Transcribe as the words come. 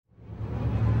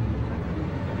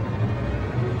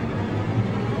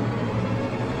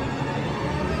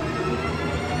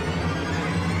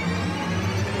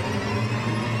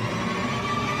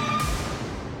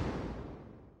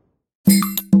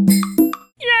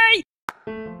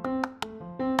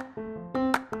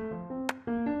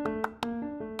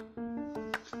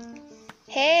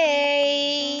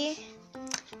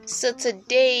So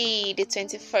today, the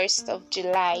 21st of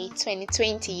July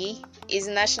 2020, is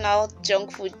National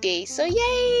Junk Food Day. So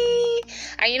yay!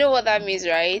 And you know what that means,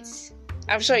 right?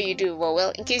 I'm sure you do.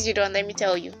 Well, in case you don't, let me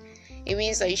tell you. It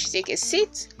means that you should take a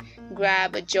seat,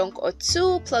 grab a junk or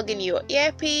two, plug in your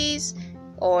earpiece,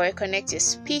 or connect your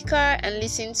speaker and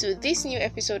listen to this new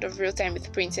episode of Real Time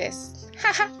with Princess.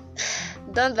 Haha!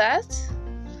 Done that?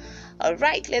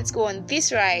 Alright, let's go on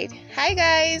this ride. Hi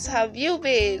guys, how have you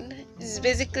been? This is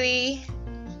basically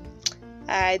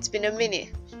it's been a minute.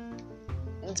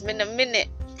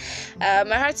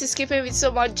 My heart is skipping with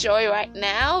so much joy right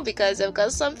now because I've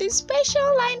got something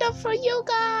special lined up for you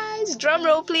guys. Drum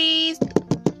roll please.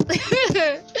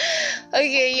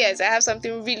 Okay, yes, I have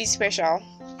something really special.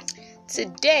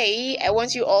 Today, I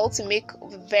want you all to make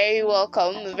very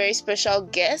welcome a very special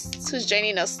guest who's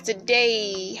joining us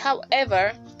today.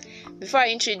 However, before I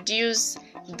introduce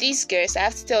this guest, I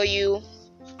have to tell you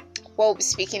what we'll be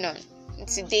speaking on.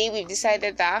 Today, we've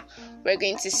decided that we're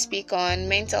going to speak on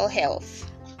mental health.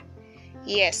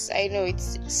 Yes, I know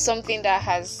it's something that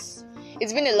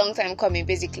it's been a long time coming,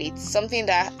 basically. It's something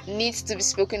that needs to be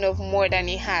spoken of more than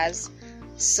it has.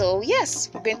 So yes,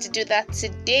 we're going to do that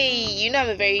today. You know I'm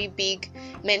a very big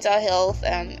mental health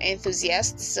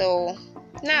enthusiast. So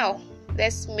now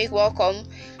let's make welcome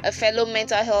a fellow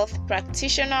mental health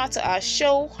practitioner to our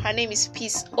show. Her name is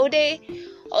Peace Ode,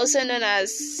 also known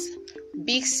as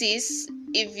Big Sis.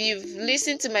 If you've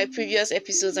listened to my previous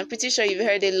episodes, I'm pretty sure you've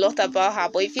heard a lot about her.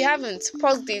 But if you haven't,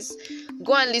 pause this,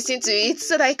 go and listen to it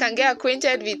so that you can get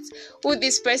acquainted with who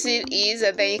this person is,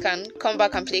 and then you can come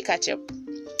back and play catch up.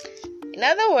 In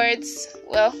other words,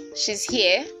 well, she's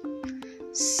here.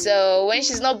 So when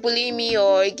she's not bullying me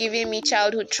or giving me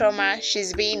childhood trauma,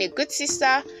 she's being a good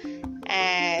sister.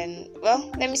 And well,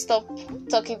 let me stop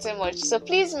talking too much. So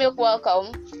please make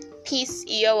welcome Peace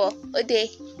Iyowo Ode.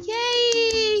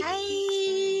 Yay!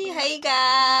 Hi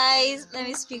guys. Let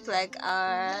me speak like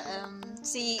our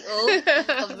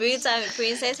CEO of Real Time with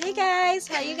Princess. Hey guys,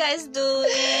 how you guys doing?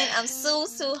 I'm so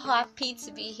happy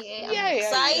to be here. I'm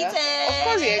excited. Yeah. Of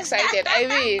course you're excited. I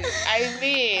mean.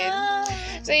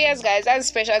 So yes guys, that's a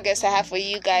special guest I have for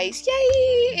you guys.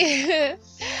 Yay!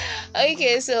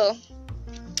 Okay, so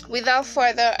without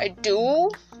further ado,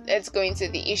 let's go into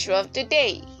the issue of the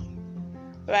day.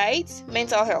 Right?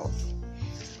 Mental health.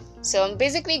 So I'm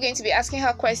basically going to be asking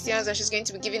her questions and she's going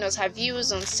to be giving us her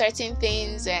views on certain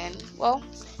things, and well,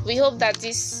 we hope that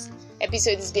this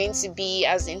episode is going to be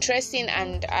as interesting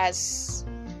and as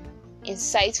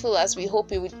insightful as we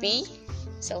hope it would be.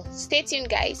 So stay tuned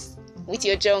guys, with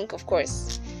your junk of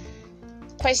course.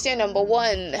 Question number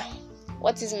 1.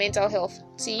 What is mental health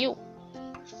to you?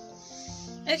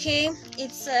 Okay,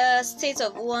 it's a state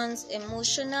of one's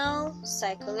emotional,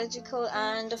 psychological,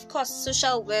 and of course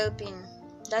social well-being.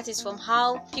 That is from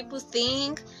how people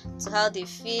think to how they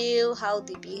feel, how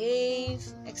they behave,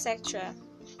 etc.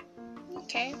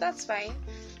 Okay, that's fine.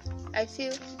 I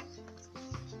feel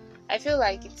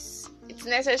like it's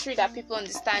necessary that people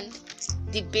understand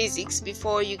the basics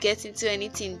before you get into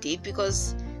anything deep,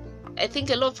 because I think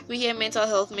a lot of people hear mental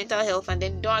health, and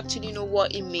then don't actually know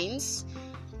what it means.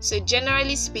 So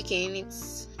generally speaking,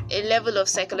 it's a level of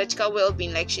psychological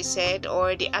well-being, like she said,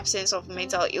 or the absence of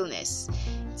mental illness.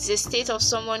 It's a state of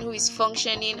someone who is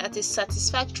functioning at a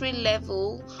satisfactory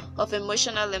level of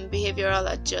emotional and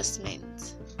behavioral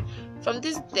adjustment. From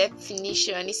this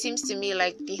definition, it seems to me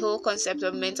like the whole concept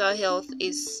of mental health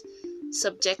is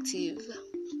subjective.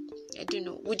 I don't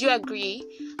know. Would you agree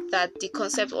that the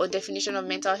concept or definition of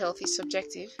mental health is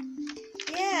subjective?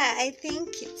 Yeah, I think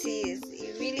it is.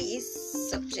 It really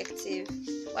is subjective.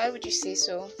 Why would you say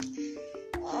so?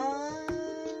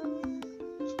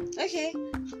 Okay.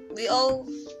 We all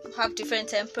have different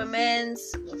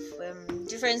temperaments,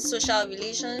 different social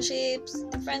relationships,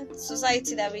 different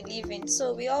society that we live in.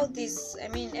 So we all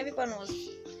everyone was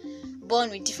born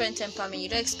with different temperament. You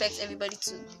don't expect everybody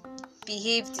to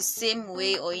behave the same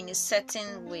way or in a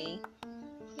certain way.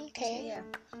 Okay. So, yeah.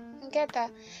 I get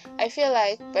that. I feel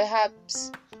like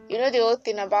perhaps the whole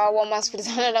thing about one man's food is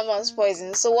another man's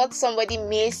poison. So what somebody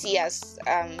may see as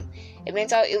a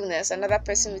mental illness, another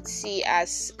person would see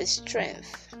as a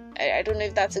strength. I don't know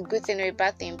if that's a good thing or a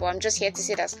bad thing, but I'm just here to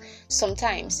say that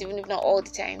sometimes, even if not all the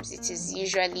times, it is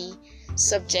usually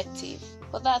subjective.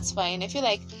 But that's fine. I feel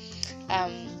like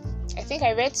I think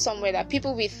I read somewhere that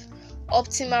people with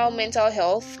optimal mental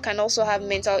health can also have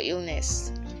mental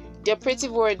illness. The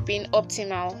operative word being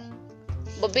optimal.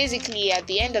 But basically, at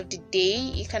the end of the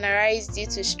day, it can arise due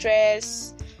to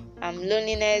stress,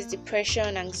 loneliness,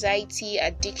 depression, anxiety,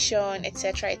 addiction,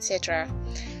 etc., etc.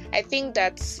 I think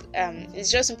that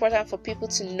it's just important for people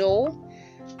to know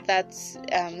that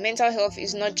mental health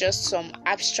is not just some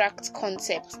abstract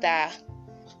concept that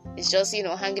is just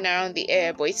hanging around the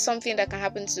air, but it's something that can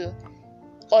happen to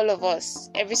all of us,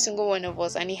 every single one of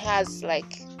us, and it has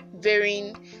like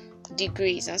varying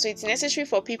degrees. And so it's necessary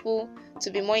for people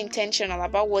to be more intentional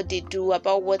about what they do,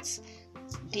 about what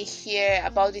they hear,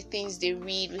 about the things they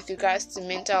read with regards to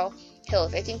mental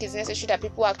health. I think it's necessary that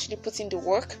people actually put in the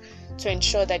work to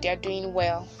ensure that they are doing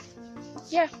well.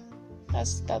 Yeah,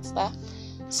 that's that.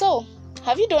 So,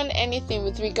 have you done anything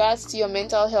with regards to your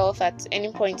mental health at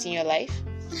any point in your life?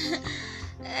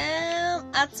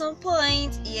 At some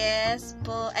point, yes,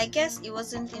 but I guess it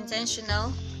wasn't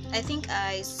intentional. I think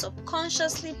I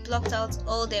subconsciously blocked out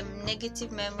all them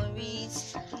negative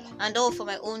memories and all for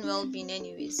my own well-being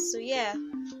anyways. So yeah,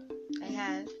 I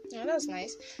had. Yeah, that's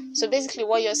nice. So basically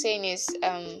what you're saying is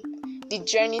the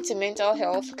journey to mental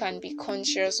health can be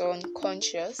conscious or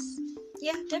unconscious.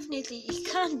 Yeah, definitely it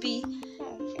can be.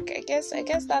 Okay, I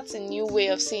guess that's a new way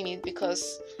of seeing it,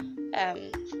 because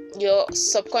your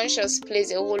subconscious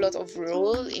plays a whole lot of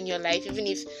role in your life, even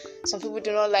if some people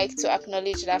do not like to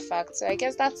acknowledge that fact. So I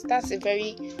guess that's a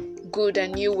very good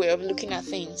and new way of looking at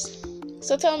things.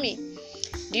 So tell me,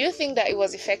 do you think that it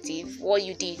was effective, what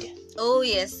you did? Oh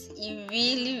yes, it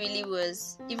really, really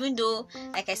was. Even though,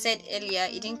 like I said earlier,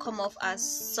 it didn't come off as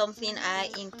something I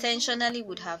intentionally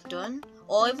would have done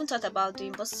or even thought about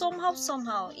doing, but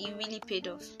somehow it really paid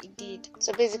off. It did.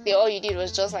 So basically all you did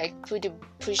was just like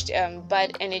push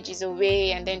bad energies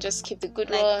away and then just keep the good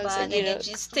ones. Bad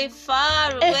energies stay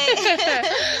far away.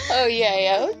 Oh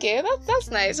yeah, okay,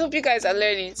 that's nice. Hope you guys are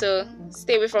learning, so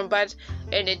stay away from bad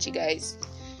energy, guys.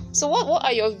 So what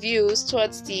are your views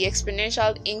towards the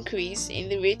exponential increase in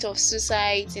the rate of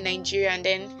suicides in Nigeria and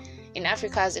then in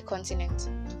Africa as a continent?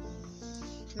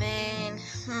 Man,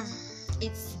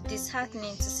 it's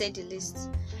disheartening to say the least.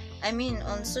 I mean,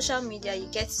 on social media you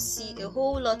get to see a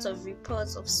whole lot of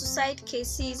reports of suicide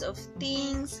cases, of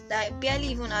things that barely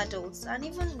even adults and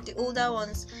even the older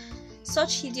ones.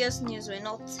 Such hideous news were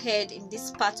not heard in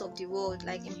this part of the world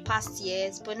like in past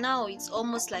years, but now it's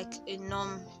almost like a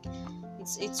norm.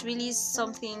 It's really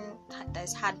something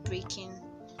that's heartbreaking.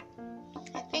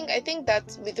 I think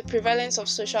that with the prevalence of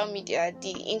social media,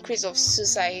 the increase of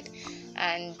suicide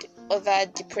and other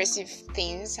depressive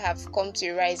things have come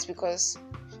to rise, because,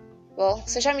 well,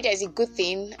 social media is a good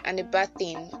thing and a bad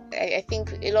thing. I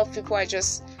think a lot of people are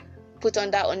just put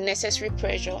under unnecessary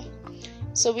pressure.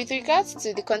 So with regards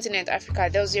to the continent Africa,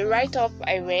 there was a write-up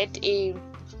I read, a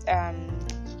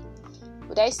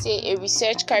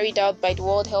research carried out by the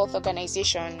World Health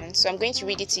Organization, and so I'm going to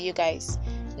read it to you guys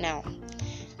now.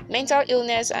 Mental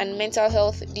illness and mental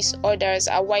health disorders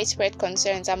are widespread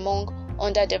concerns among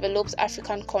underdeveloped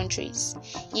African countries.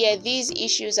 Yet these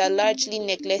issues are largely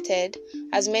neglected,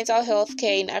 as mental health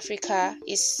care in Africa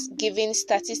is given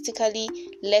statistically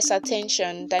less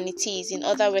attention than it is in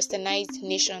other westernized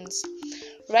nations.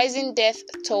 Rising death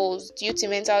tolls due to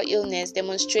mental illness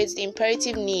demonstrates the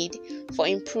imperative need for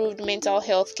improved mental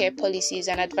health care policies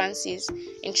and advances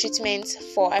in treatment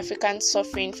for Africans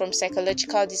suffering from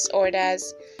psychological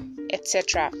disorders,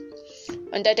 etc.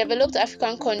 Underdeveloped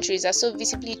African countries are so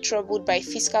visibly troubled by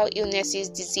physical illnesses,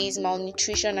 disease,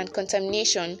 malnutrition, and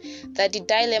contamination that the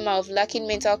dilemma of lacking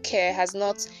mental care has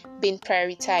not been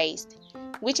prioritized,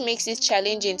 which makes it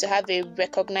challenging to have a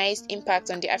recognized impact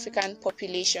on the African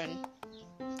population.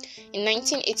 In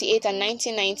 1988 and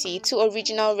 1990, 2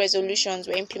 original resolutions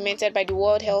were implemented by the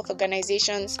World Health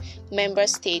Organization's member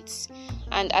states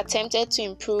and attempted to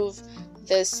improve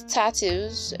the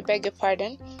status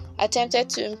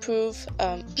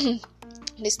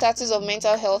the status of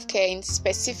mental health care in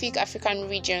specific African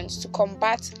regions to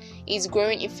combat its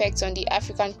growing effects on the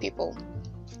African people.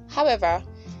 However,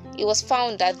 it was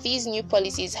found that these new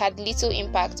policies had little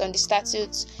impact on the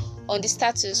status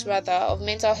of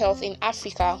mental health in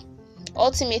Africa,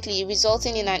 ultimately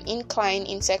resulting in an incline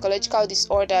in psychological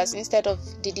disorders instead of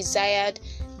the desired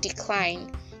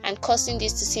decline, and causing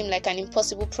this to seem like an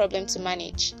impossible problem to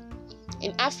manage.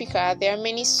 In Africa, there are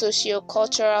many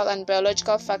socio-cultural and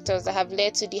biological factors that have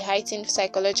led to the heightened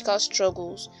psychological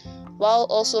struggles, while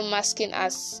also masking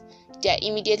as their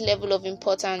immediate level of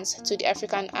importance to the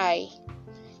African eye.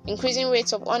 Increasing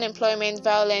rates of unemployment,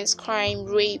 violence, crime,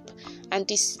 rape, and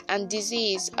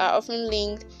disease are often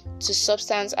linked to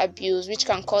substance abuse, which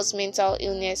can cause mental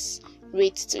illness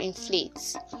rates to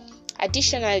inflate.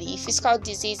 Additionally, physical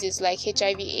diseases like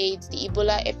HIV/AIDS, the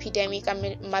Ebola epidemic,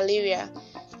 and malaria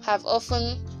have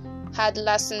often had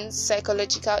lasting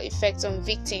psychological effects on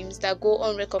victims that go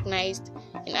unrecognized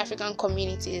in African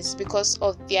communities because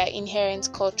of their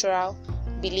inherent cultural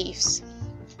beliefs.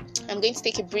 I'm going to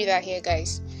take a breather here,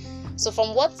 guys. So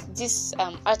from what this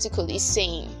article is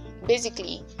saying,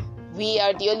 basically, we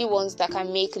are the only ones that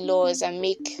can make laws and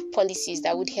make policies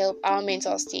that would help our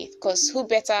mental state, because who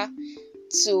better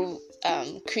to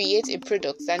create a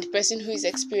product than the person who is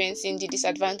experiencing the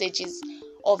disadvantages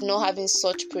of not having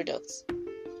such products.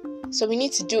 So we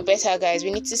need to do better, guys. We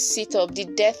need to sit up. The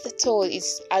death toll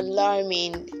is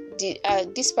alarming.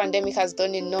 This pandemic has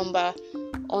done a number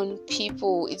on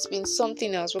people. It's been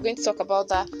something else. We're going to talk about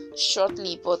that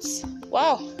shortly, but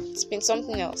wow, it's been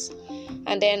something else.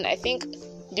 And then I think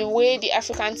the way the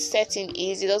African setting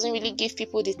is, it doesn't really give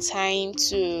people the time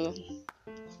to,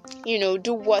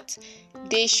 do what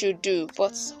they should do.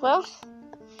 But well,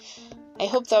 I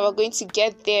hope that we're going to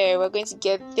get there.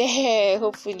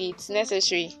 Hopefully it's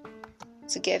necessary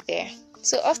to get there.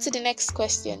 So off to the next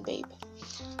question, babe.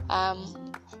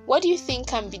 What do you think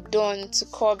can be done to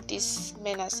curb this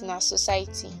menace in our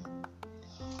society?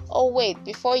 Oh wait,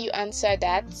 before you answer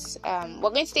that, we're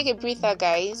going to take a breather,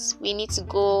 guys. We need to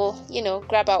go,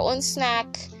 grab our own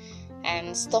snack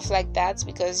and stuff like that,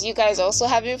 because you guys are also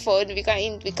having fun. We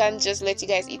can't just let you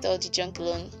guys eat all the junk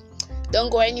alone.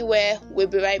 Don't go anywhere. We'll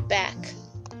be right back.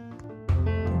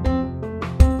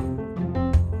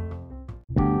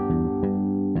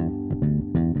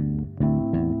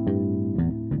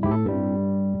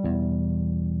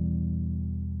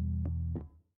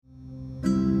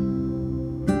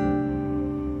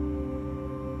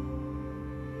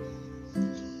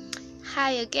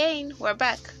 Hi again, we're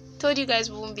back. Told you guys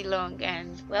we won't be long,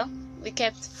 and well, we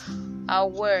kept our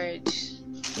word.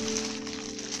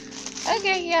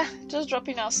 Okay, yeah, just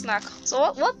dropping our snack.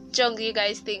 So what junk do you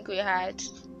guys think we had?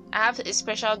 I have a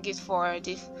special gift for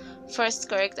the first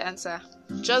correct answer.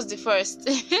 Just the first.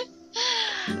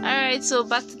 Alright, so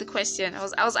back to the question. I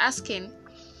was asking,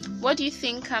 what do you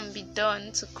think can be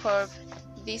done to curb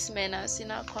this menace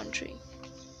in our country?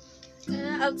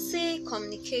 I would say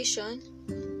communication.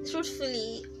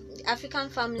 Truthfully, the African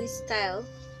family style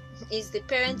is the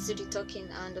parents do the talking,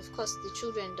 and of course the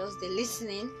children does the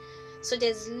listening. So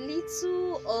there's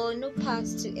little or no part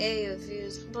to air your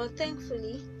views, but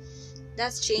thankfully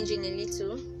that's changing a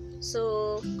little.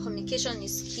 So communication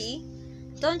is key.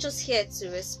 Don't just hear to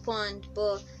respond,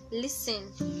 but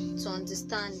listen to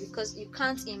understand, because you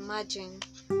can't imagine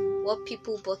what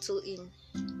people bottle in.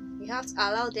 You have to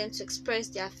allow them to express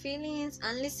their feelings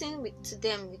and listen to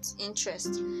them with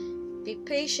interest. Be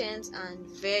patient and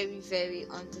very, very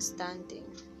understanding.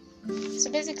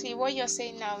 So basically what you're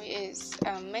saying now is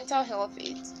mental health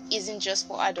isn't just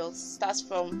for adults. It starts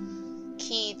from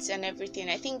kids and everything.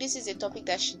 I think this is a topic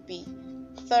that should be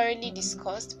thoroughly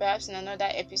discussed, perhaps in another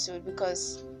episode,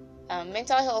 because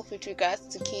mental health with regards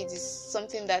to kids is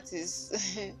something that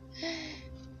is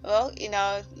well, in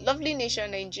our lovely nation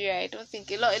Nigeria, I don't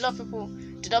think a lot of people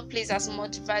do not place as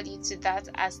much value to that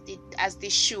as they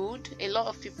should. A lot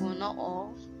of people, not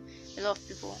all, a lot of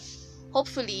people.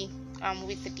 Hopefully,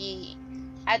 with the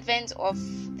advent of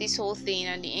this whole thing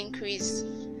and the increase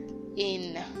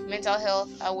in mental health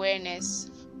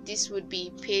awareness, this would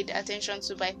be paid attention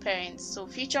to by parents. So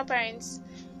future parents,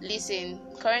 listen.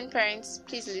 Current parents,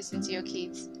 please listen to your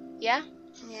kids. Yeah,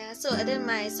 so then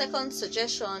my second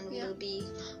suggestion will be,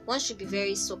 one should be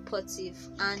very supportive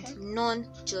and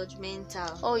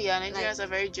non-judgmental. Oh yeah, Nigerians are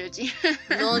very judgy.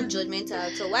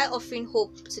 Non-judgmental. So while offering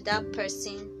hope to that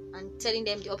person and telling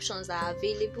them the options that are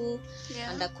available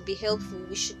and that could be helpful,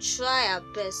 we should try our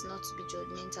best not to be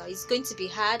judgmental. It's going to be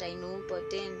hard, I know,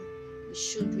 but then we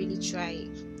should really try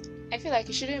it. I feel like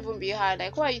it shouldn't even be hard.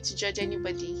 Like, why are you to judge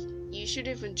anybody? You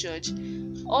shouldn't even judge.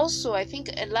 Also, I think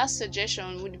a last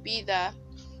suggestion would be that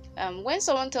when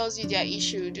someone tells you their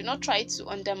issue, do not try to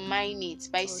undermine it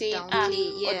by saying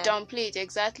or downplay it.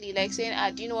 Exactly, like saying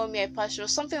do you know what me I passed through,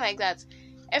 something like that.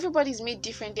 Everybody's made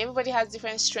different. Everybody has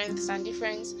different strengths and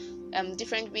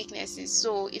different weaknesses.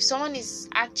 So if someone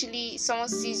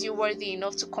sees you worthy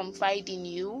enough to confide in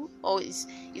you, or is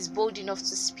bold enough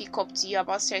to speak up to you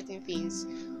about certain things,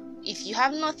 if you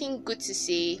have nothing good to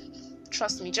say,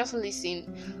 trust me, just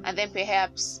listen and then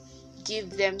perhaps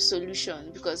give them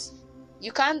solution, because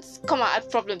you can't come and add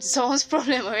problem to someone's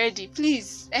problem already.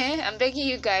 Please, I'm begging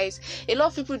you guys. A lot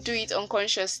of people do it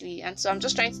unconsciously, and so I'm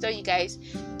just trying to tell you guys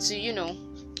to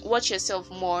watch yourself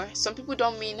more. Some people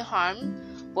don't mean harm,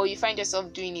 but you find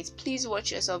yourself doing it. Please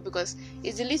watch yourself, because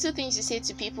it's the little things you say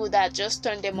to people that just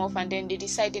turn them off, and then they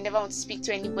decide they never want to speak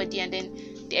to anybody, and then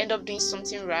they end up doing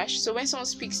something rash. So when someone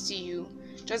speaks to you,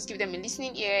 just give them a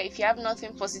listening ear. If you have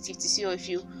nothing positive to say, or if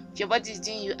your body is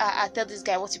doing you, tell this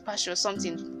guy what you passed or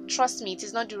something, trust me, it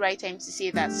is not the right time to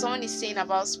say that. Someone is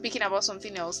speaking about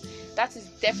something else. That is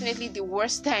definitely the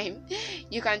worst time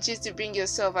you can choose to bring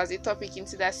yourself as a topic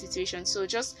into that situation. So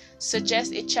just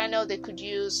suggest a channel they could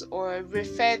use, or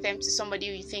refer them to somebody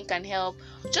who you think can help.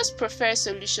 Just prefer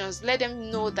solutions. Let them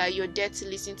know that you're there to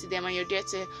listen to them and you're there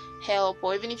to help,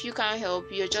 or even if you can't help,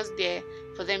 you're just there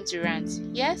for them to rant.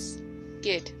 Yes?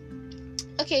 Good.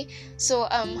 Okay, so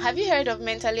have you heard of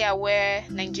Mentally Aware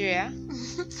Nigeria?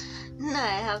 No,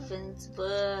 I haven't,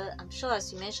 but I'm sure,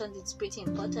 as you mentioned, it's pretty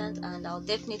important, and I'll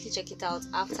definitely check it out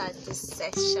after this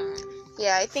session.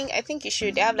 Yeah, I think you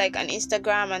should. They have like an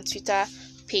Instagram and Twitter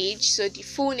page. So the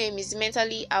full name is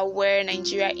Mentally Aware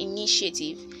Nigeria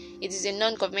Initiative. It is a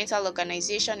non-governmental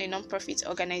organization, a non-profit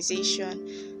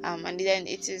organization, and then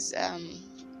it is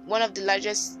one of the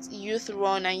largest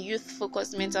youth-run and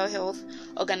youth-focused mental health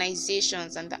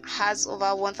organizations, and that has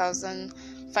over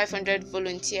 1,500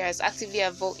 volunteers actively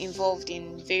involved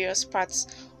in various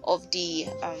parts of the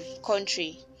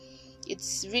country.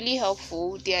 It's really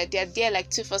helpful. They're there like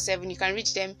 247. You can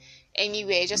reach them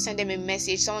anywhere. Just send them a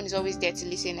message. Someone is always there to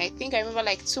listen. I think I remember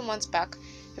like 2 months back,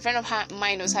 a friend of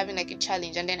mine was having like a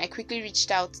challenge, and then I quickly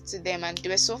reached out to them, and they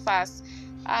were so fast.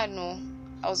 I don't know.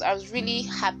 I was really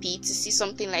happy to see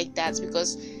something like that,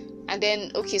 because, and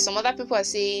then okay, some other people are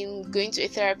saying going to a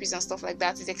therapist and stuff like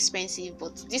that is expensive,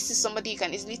 but this is somebody you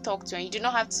can easily talk to, and you do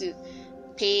not have to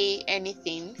pay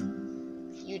anything.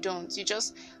 You don't. You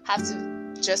just have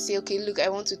to just say, okay, look, I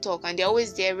want to talk, and they're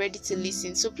always there ready to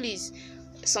listen. So please,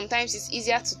 sometimes it's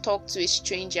easier to talk to a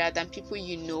stranger than people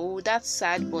you know. That's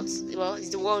sad, but well, it's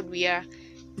the world we are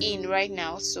in right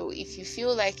now. So if you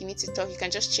feel like you need to talk, you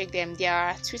can just check them.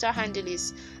 Their Twitter handle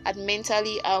is at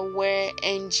Mentally Aware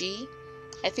NG.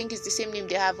 I think it's the same name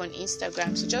they have on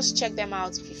Instagram. So just check them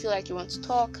out. If you feel like you want to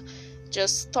talk,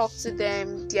 just talk to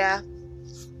them. They're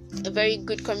a very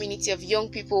good community of young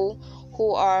people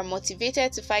who are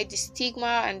motivated to fight the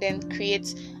stigma and then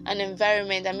create an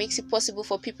environment that makes it possible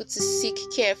for people to seek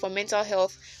care for mental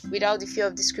health without the fear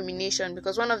of discrimination.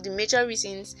 Because one of the major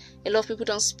reasons a lot of people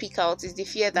don't speak out is the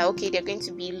fear that, okay, they're going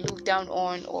to be looked down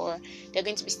on, or they're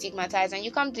going to be stigmatized, and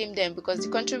you can't blame them, because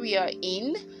the country we are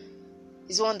in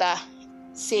is one that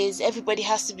says everybody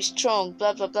has to be strong,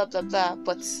 blah blah blah blah blah.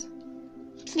 But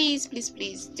please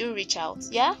do reach out.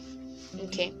 Yeah?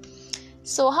 Okay.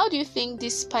 So how do you think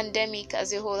this pandemic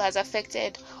as a whole has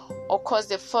affected or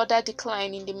caused a further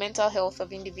decline in the mental health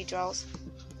of individuals?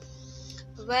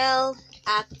 Well,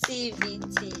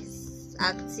 activities,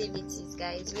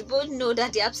 guys. We both know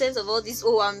that the absence of all these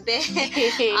Owambe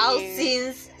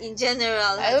outings in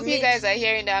general, I hope you guys are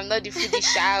hearing that I'm not the foodie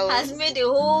child, has made a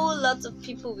whole lot of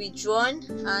people withdrawn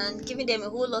and giving them a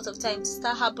whole lot of time to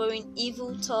start harboring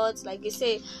evil thoughts. Like they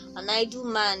say, an idle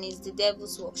man is the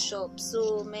devil's workshop.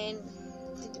 So man,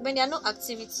 when there are no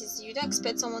activities, you don't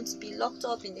expect someone to be locked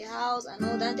up in the house and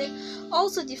all that. Then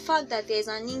also the fact that there's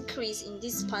an increase in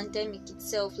this pandemic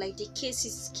itself, like the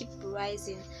cases keep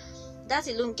rising, that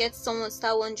alone gets someone to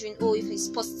start wondering, oh, if he's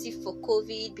positive for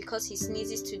COVID because he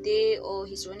sneezes today, or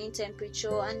he's running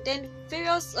temperature, and then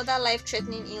various other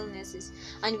life-threatening illnesses.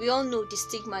 And we all know the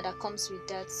stigma that comes with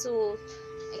that. So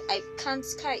I can't.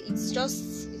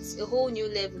 It's a whole new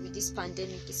level with this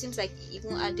pandemic. It seems like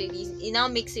even added, it now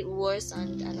makes it worse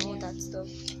and all that stuff.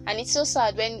 And it's so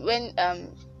sad when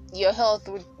your health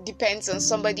depends on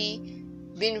somebody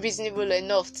being reasonable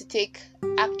enough to take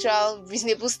actual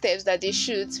reasonable steps that they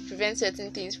should to prevent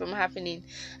certain things from happening.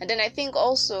 And then I think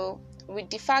also with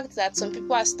the fact that some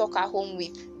people are stuck at home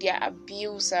with their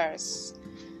abusers,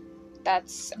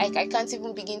 that's I can't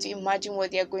even begin to imagine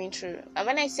what they're going through. And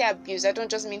when I say abuse, I don't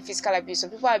just mean physical abuse. Some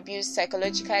people are abused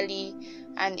psychologically,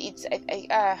 and it's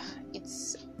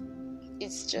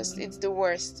the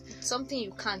worst. It's something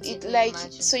you can't even like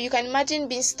imagine. So you can imagine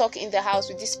being stuck in the house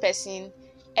with this person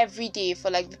every day for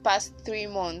like the past 3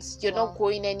 months. You're not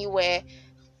going anywhere.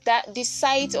 That the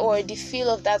sight or the feel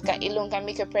of that alone can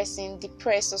make a person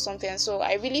depressed or something. So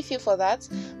I really feel for that,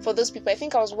 for those people. I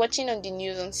think I was watching on the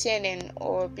news on CNN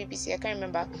or BBC, I can't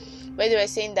remember, where they were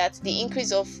saying that the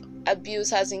increase of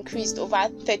abuse has increased over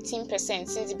 13%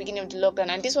 since the beginning of the lockdown,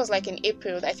 and this was like in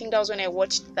April. I think that was when I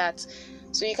watched that.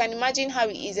 So you can imagine how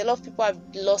it is. A lot of people have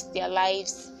lost their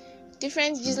lives,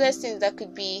 different useless things that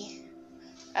could be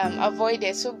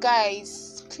avoided. So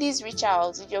guys, please reach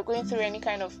out if you're going through any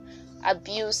kind of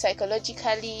abuse,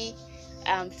 psychologically,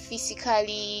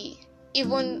 physically,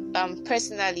 even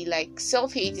personally. Like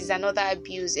self-hate is another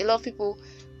abuse. A lot of people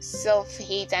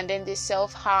self-hate and then they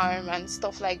self-harm and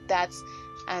stuff like that,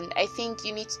 and I think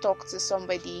you need to talk to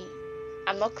somebody.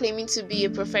 I'm not claiming to be a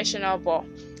professional, but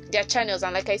their channels.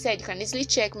 And like I said, you can easily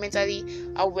check Mentally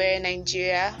Aware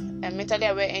Nigeria and Mentally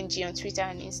Aware NG on Twitter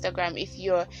and Instagram if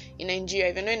you're in Nigeria.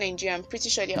 If you're not in Nigeria, I'm pretty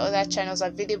sure there are other channels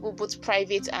available, both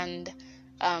private and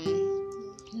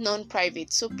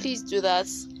non-private. So please do that,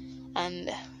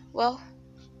 and well,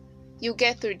 you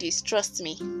get through this, trust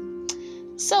me.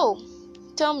 So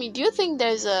tell me, do you think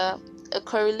there's a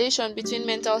correlation between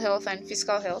mental health and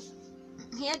physical health?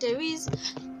 Yeah, there is,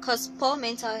 because poor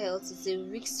mental health is a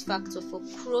risk factor for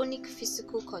chronic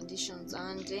physical conditions,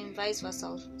 and then vice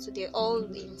versa. So they're all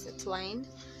intertwined.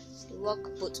 They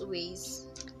work both ways.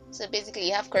 So basically,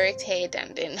 you have correct head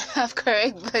and then have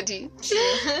correct body.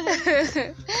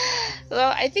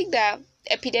 Well, I think that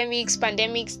epidemics,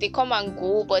 pandemics, they come and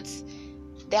go, but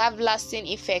they have lasting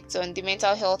effects on the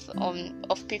mental health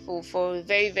of people for a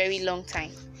very, very long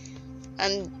time.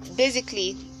 And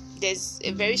basically, there's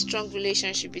a very strong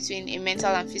relationship between a mental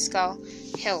and physical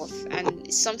health, and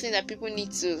it's something that people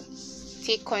need to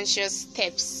take conscious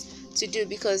steps to do,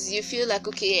 because you feel like,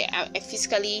 okay, I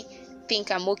physically think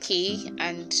I'm okay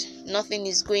and nothing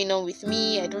is going on with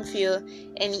me. I don't feel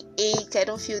any ache, I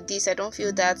don't feel this, I don't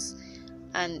feel that,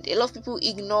 and a lot of people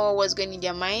ignore what's going in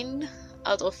their mind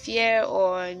out of fear,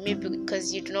 or maybe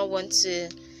because you do not want to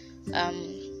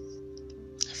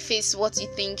face what you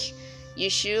think you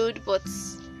should. But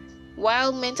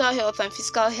while mental health and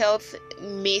physical health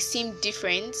may seem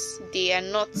different, they are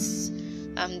not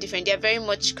different. They are very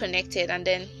much connected, and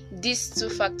then these two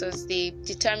factors, they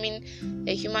determine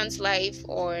a human's life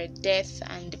or death,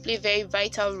 and they play a very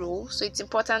vital role. So it's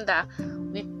important that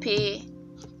we pay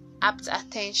apt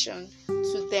attention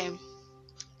to them.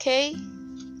 Okay?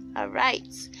 All right.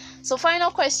 So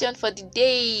final question for the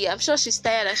day. I'm sure she's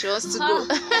tired and she wants to go.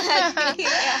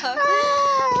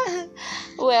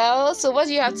 Well, so what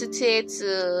do you have to say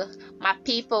to my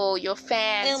people, your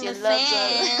fans, your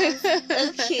lovers?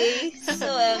 Okay,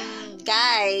 so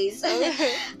guys,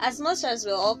 as much as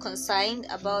we're all concerned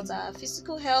about our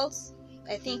physical health,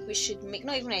 I think we should make,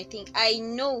 not even I think, I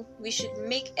know we should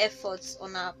make efforts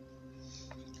on our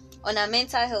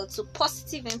mental health, so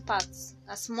positive impacts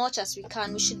as much as we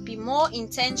can. We should be more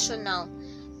intentional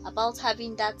about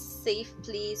having that safe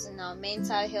place in our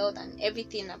mental health and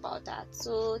everything about that.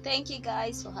 So thank you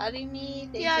guys for having me.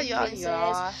 Thank you, Princess.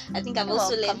 I think I've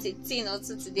also learned a thing or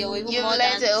two today, or even You've more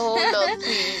learned than a whole lot,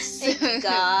 please. Thank you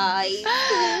guys.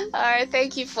 Alright,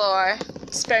 thank you for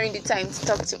sparing the time to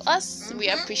talk to us. We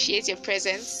appreciate your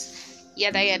presence.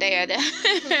 Yada yada yada.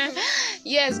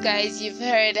 Yes, guys, you've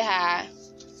heard her.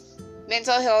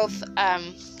 Mental health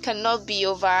cannot be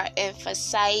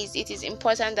overemphasized. It is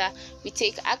important that we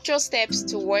take actual steps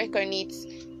to work on it.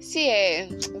 See,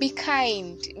 be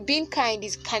kind. Being kind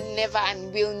can never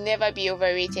and will never be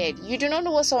overrated. You do not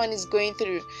know what someone is going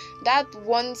through. That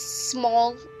one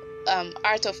small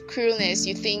art of cruelness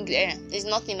you think is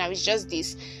nothing now, it's just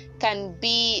this, can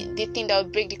be the thing that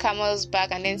will break the camel's back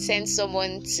and then send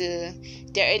someone to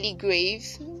their early grave.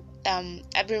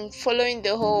 I've been following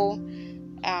the whole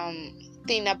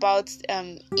thing about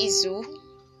Izu,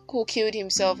 who killed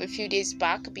himself a few days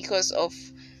back because of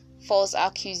false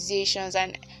accusations,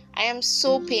 and I am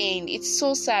so pained. It's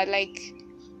so sad. Like,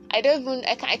 I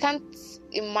can't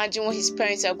imagine what his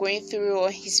parents are going through, or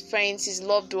his friends, his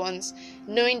loved ones,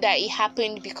 knowing that it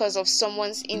happened because of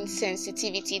someone's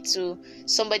insensitivity to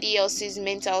somebody else's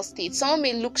mental state. Someone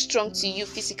may look strong to you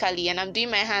physically, and I'm doing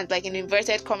my hand like in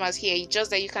inverted commas here, just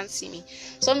that you can't see me.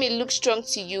 Someone may look strong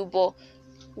to you, but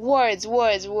words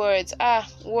are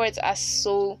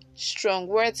so strong.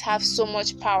 Words have so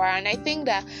much power, and I think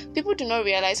that people do not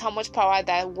realize how much power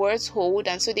that words hold,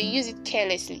 and so they use it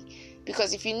carelessly.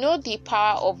 Because if you know the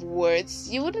power of words,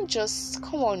 you wouldn't just,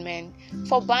 come on man,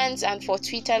 for bans and for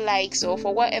Twitter likes or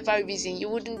for whatever reason, you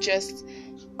wouldn't just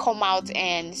come out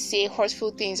and say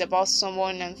hurtful things about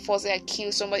someone and forcibly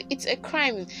kill somebody. It's a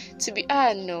crime to be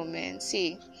no man.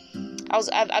 See,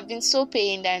 I've been so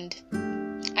pained, and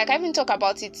I can't even talk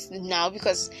about it now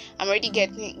because I'm already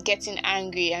getting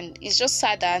angry, and it's just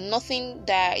sad that nothing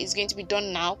that is going to be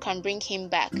done now can bring him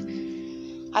back.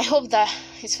 I hope that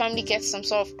his family gets some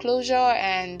sort of closure,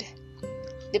 and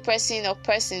the person or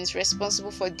persons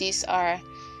responsible for this are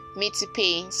made to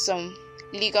pay in some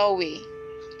legal way.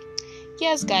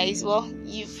 Yes, guys, well,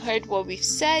 you've heard what we've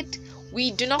said.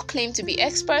 We do not claim to be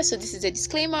experts, so this is a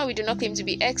disclaimer. We do not claim to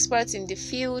be experts in the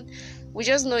field. We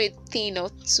just know a thing or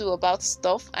two about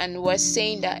stuff, and we're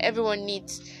saying that everyone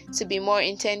needs to be more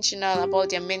intentional about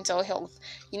their mental health.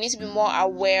 You need to be more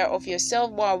aware of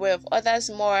yourself, more aware of others,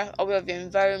 more aware of your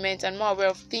environment, and more aware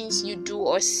of things you do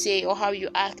or say or how you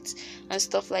act and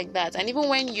stuff like that. And even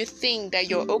when you think that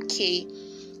you're okay,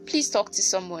 please talk to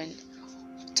someone.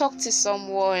 talk to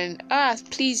someone.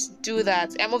 Please do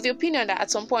that. I'm of the opinion that at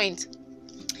some point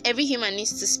every human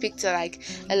needs to speak to like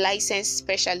a licensed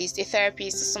specialist, a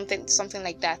therapist, or something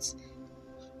like that.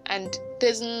 And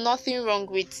there's nothing wrong.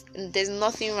 There's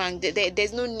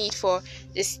no need for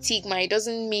the stigma. It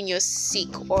doesn't mean you're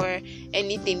sick or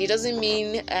anything. It doesn't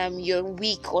mean you're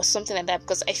weak or something like that,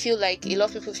 because I feel like a lot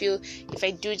of people feel if I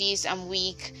do this I'm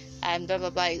weak and blah blah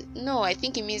blah. No, I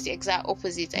think it means the exact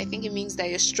opposite. I think it means that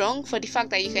you're strong. For the fact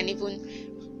that you can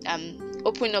even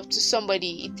open up to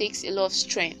somebody, it takes a lot of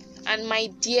strength. And my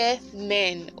dear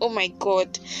men, oh my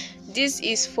god, this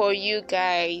is for you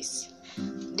guys.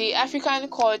 The African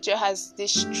culture has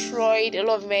destroyed a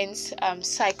lot of men's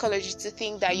psychology to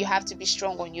think that you have to be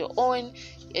strong on your own.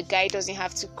 A guy doesn't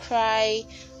have to cry.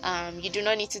 You do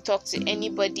not need to talk to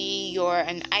anybody. You're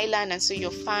an island and so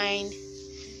you're fine.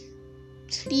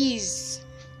 Please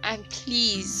and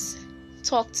please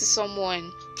talk to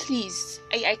someone. Please.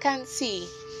 I can't say.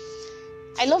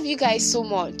 I love you guys so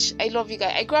much. I love you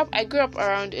guys. I grew up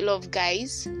around a lot of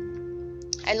guys.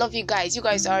 I love you guys. You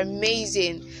guys are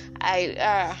amazing.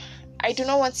 I do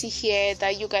not want to hear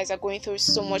that you guys are going through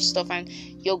so much stuff and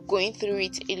you're going through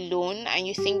it alone and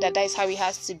you think that is how it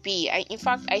has to be. In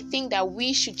fact, I think that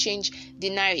we should change the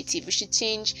narrative. We should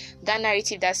change that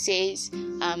narrative that says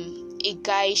a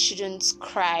guy shouldn't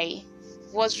cry.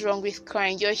 What's wrong with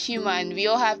crying? You're human. We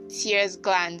all have tears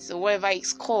glands or whatever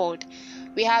it's called.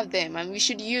 We have them and we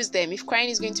should use them. If crying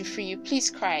is going to free you, please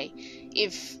cry.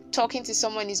 If talking to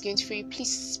someone is going to free you,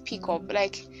 please speak up.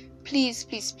 Please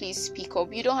speak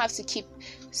up. You don't have to keep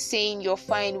saying you're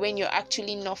fine when you're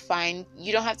actually not fine.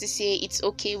 You don't have to say it's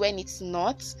okay when it's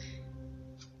not.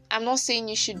 I'm not saying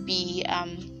you should be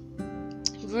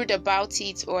rude about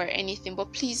it or anything,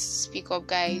 but please speak up,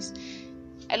 guys.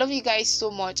 I love you guys so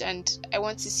much and I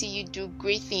want to see you do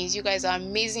great things. You guys are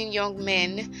amazing young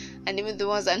men, and even the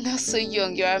ones that are not so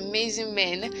young, you're amazing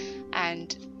men,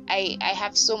 and I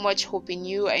have so much hope in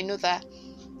you. I know that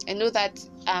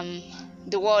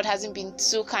the world hasn't been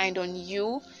so kind on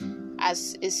you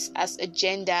as a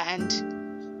gender,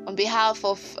 and on behalf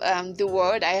of the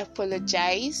world, I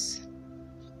apologize.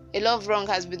 A lot of wrong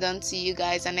has been done to you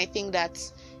guys, and I think that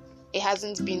it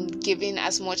hasn't been given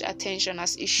as much attention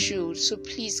as it should. So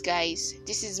please, guys,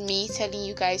 this is me telling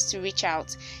you guys to reach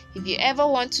out. If you ever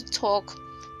want to talk,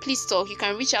 please talk. You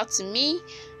can reach out to me,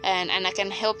 and I can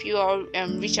help you or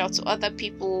reach out to other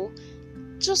people.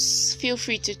 Just feel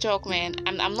free to talk, man.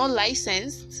 I'm not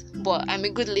licensed, but I'm a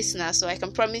good listener, so I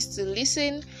can promise to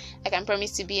listen. I can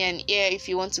promise to be an ear if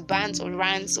you want to bant or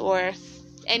rant or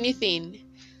anything.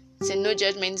 It's a no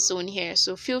judgment zone here,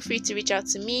 so feel free to reach out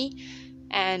to me.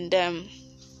 And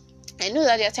I know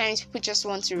that there are times people just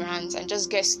want to rant and just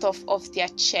get stuff off their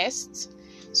chest.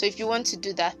 So if you want to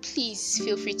do that, please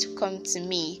feel free to come to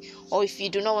me. Or if you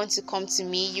do not want to come to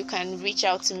me, you can reach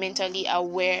out to Mentally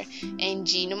Aware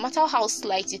NG. No matter how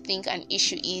slight you think an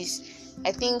issue is,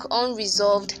 I think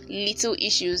unresolved little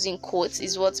issues in quotes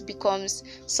is what becomes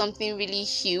something really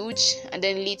huge and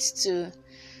then leads to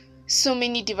so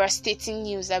many devastating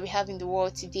news that we have in the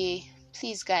world today.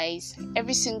 Please, guys,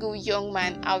 every single young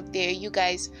man out there, you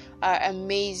guys are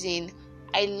amazing.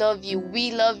 I love you.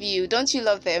 We love you. Don't you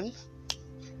love them?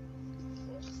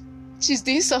 She's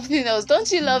doing something else.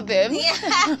 Don't you love them? Yeah,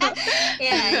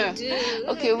 I do.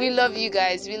 Okay, we love you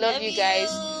guys. We love you guys.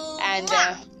 And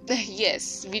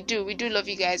yes, we do. We do love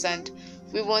you guys, and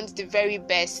we want the very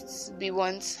best.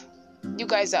 You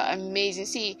guys are amazing.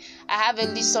 See, I have a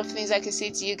list of things I can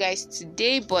say to you guys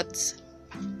today, but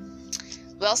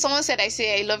well, someone said I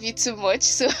say I love you too much,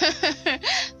 so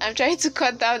I'm trying to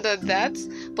cut down on that.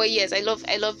 But yes, I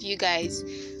love you guys.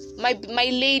 My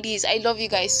ladies, I love you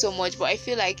guys so much, but I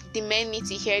feel like the men need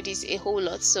to hear this a whole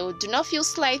lot. So do not feel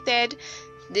slighted.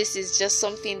 This is just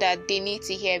something that they need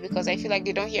to hear because I feel like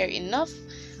they don't hear enough.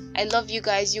 I love you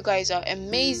guys. You guys are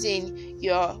amazing.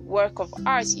 You're work of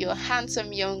art. You're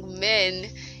handsome young men.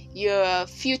 You're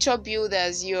future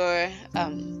builders. You're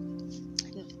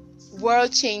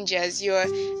world changers. You're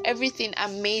everything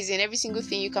amazing. Every single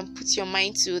thing you can put your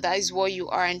mind to, that is what you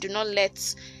are. And do not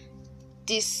let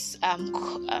this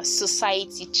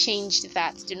society change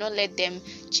that. Do not let them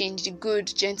change the good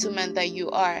gentleman that you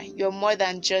are. You're more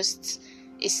than just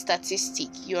a statistic.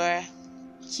 You're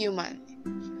human.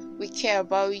 We care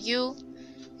about you,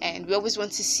 and we always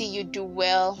want to see you do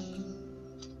well.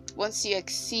 Once you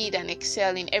exceed and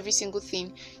excel in every single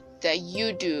thing that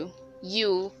you do,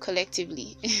 you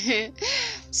collectively.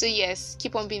 So yes,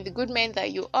 keep on being the good men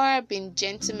that you are, being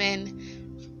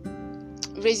gentlemen,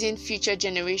 raising future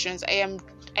generations. I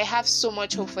have so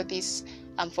much hope for this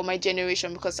for my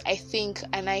generation, because I think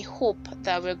and I hope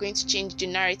that we're going to change the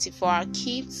narrative for our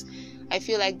kids. I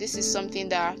feel like this is something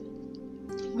that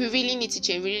we really need to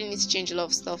change. We really need to change a lot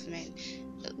of stuff, man.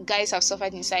 Guys have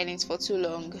suffered in silence for too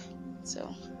long.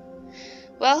 So,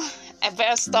 well, I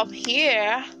better stop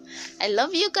here. I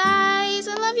love you guys.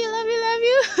 I love you.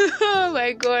 Oh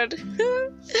my god.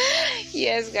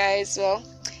 Yes, guys. Well,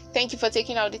 thank you for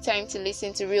taking out the time to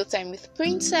listen to Real Time with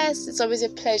Princess. It's always a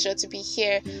pleasure to be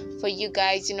here for you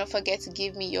guys. Do not forget to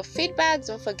give me your feedback.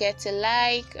 Don't forget to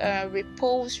like,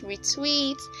 repost,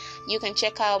 retweet. You can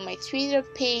check out my Twitter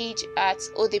page at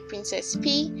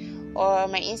OdePrincessP, or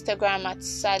my Instagram at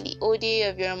Sally Ode.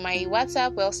 If you're on my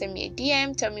WhatsApp, well, send me a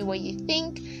DM. Tell me what you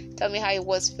think. Tell me how it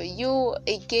was for you.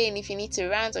 Again, if you need to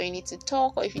rant or you need to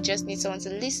talk, or if you just need someone to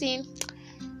listen,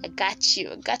 I got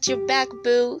you. I got your back,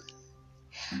 boo.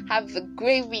 Have a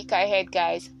great week ahead,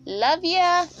 guys. Love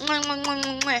ya.